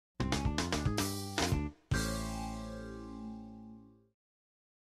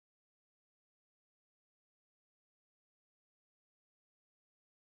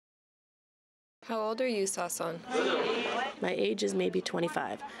How old are you, Sasan? My age is maybe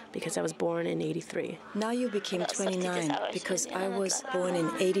 25 because I was born in 83. Now you became 29 because I was born in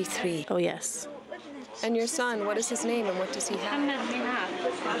 83. Oh, yes. And your son, what is his name and what does he have?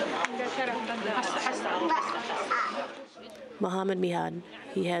 Mohammed Mihad.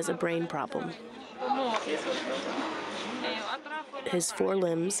 He has a brain problem. His 4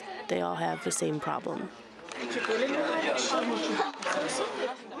 limbs, they all have the same problem.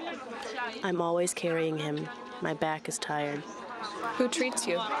 I'm always carrying him. My back is tired. Who treats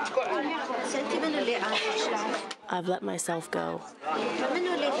you? I've let myself go.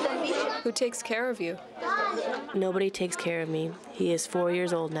 Who takes care of you? Nobody takes care of me. He is 4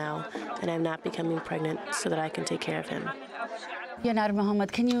 years old now, and I'm not becoming pregnant so that I can take care of him. Yanar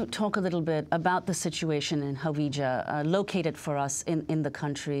Mohammed, can you talk a little bit about the situation in Hawija, located for us in the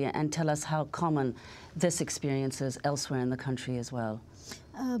country, and tell us how common this experience is elsewhere in the country as well?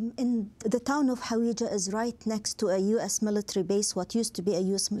 In the town of Hawija is right next to a U.S. military base, what used to be a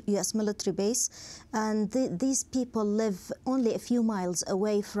U.S. military base, and these people live only a few miles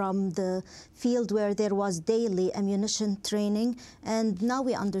away from the field where there was daily ammunition training, and now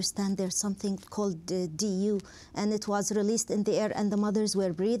we understand there's something called DU, and it was released in the air, and the mothers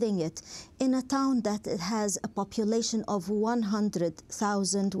were breathing it. In a town that has a population of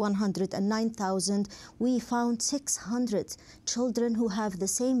 100,000, 109,000, we found 600 children who have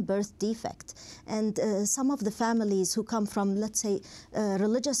the same birth defect. And some of the families who come from, let's say,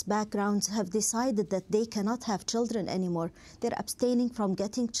 religious backgrounds have decided that they cannot have children anymore. They're abstaining from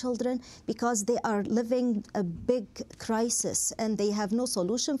getting children because they are living a big crisis and they have no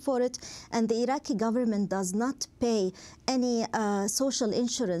solution for it. And the Iraqi government does not pay any social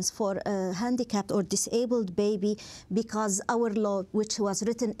insurance for a handicapped or disabled baby because our law, which was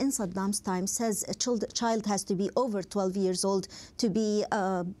written in Saddam's time, says a child has to be over 12 years old to be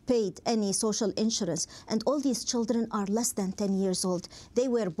paid any social insurance. And all these children are less than 10 years old. They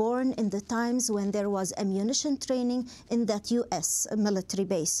were born in the times when there was ammunition training in that U.S. military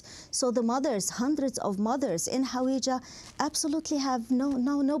base. So the mothers, hundreds of mothers in Hawija, absolutely have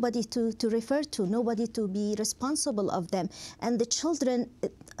nobody to refer to, nobody to be responsible of them. And the children,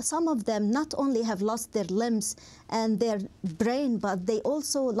 some of them not only have lost their limbs and their brain, but they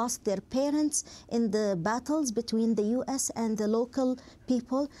also lost their parents in the battles between the U.S. and the local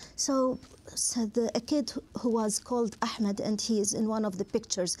people. So a kid who was called Ahmed, and he is in one of the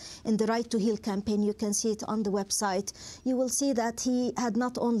pictures in the Right to Heal campaign, you can see it on the website, you will see that he had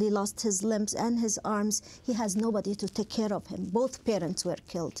not only lost his limbs and his arms, he has nobody to take care of him. Both parents were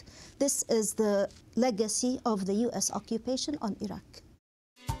killed. This is the legacy of the U.S. occupation on Iraq.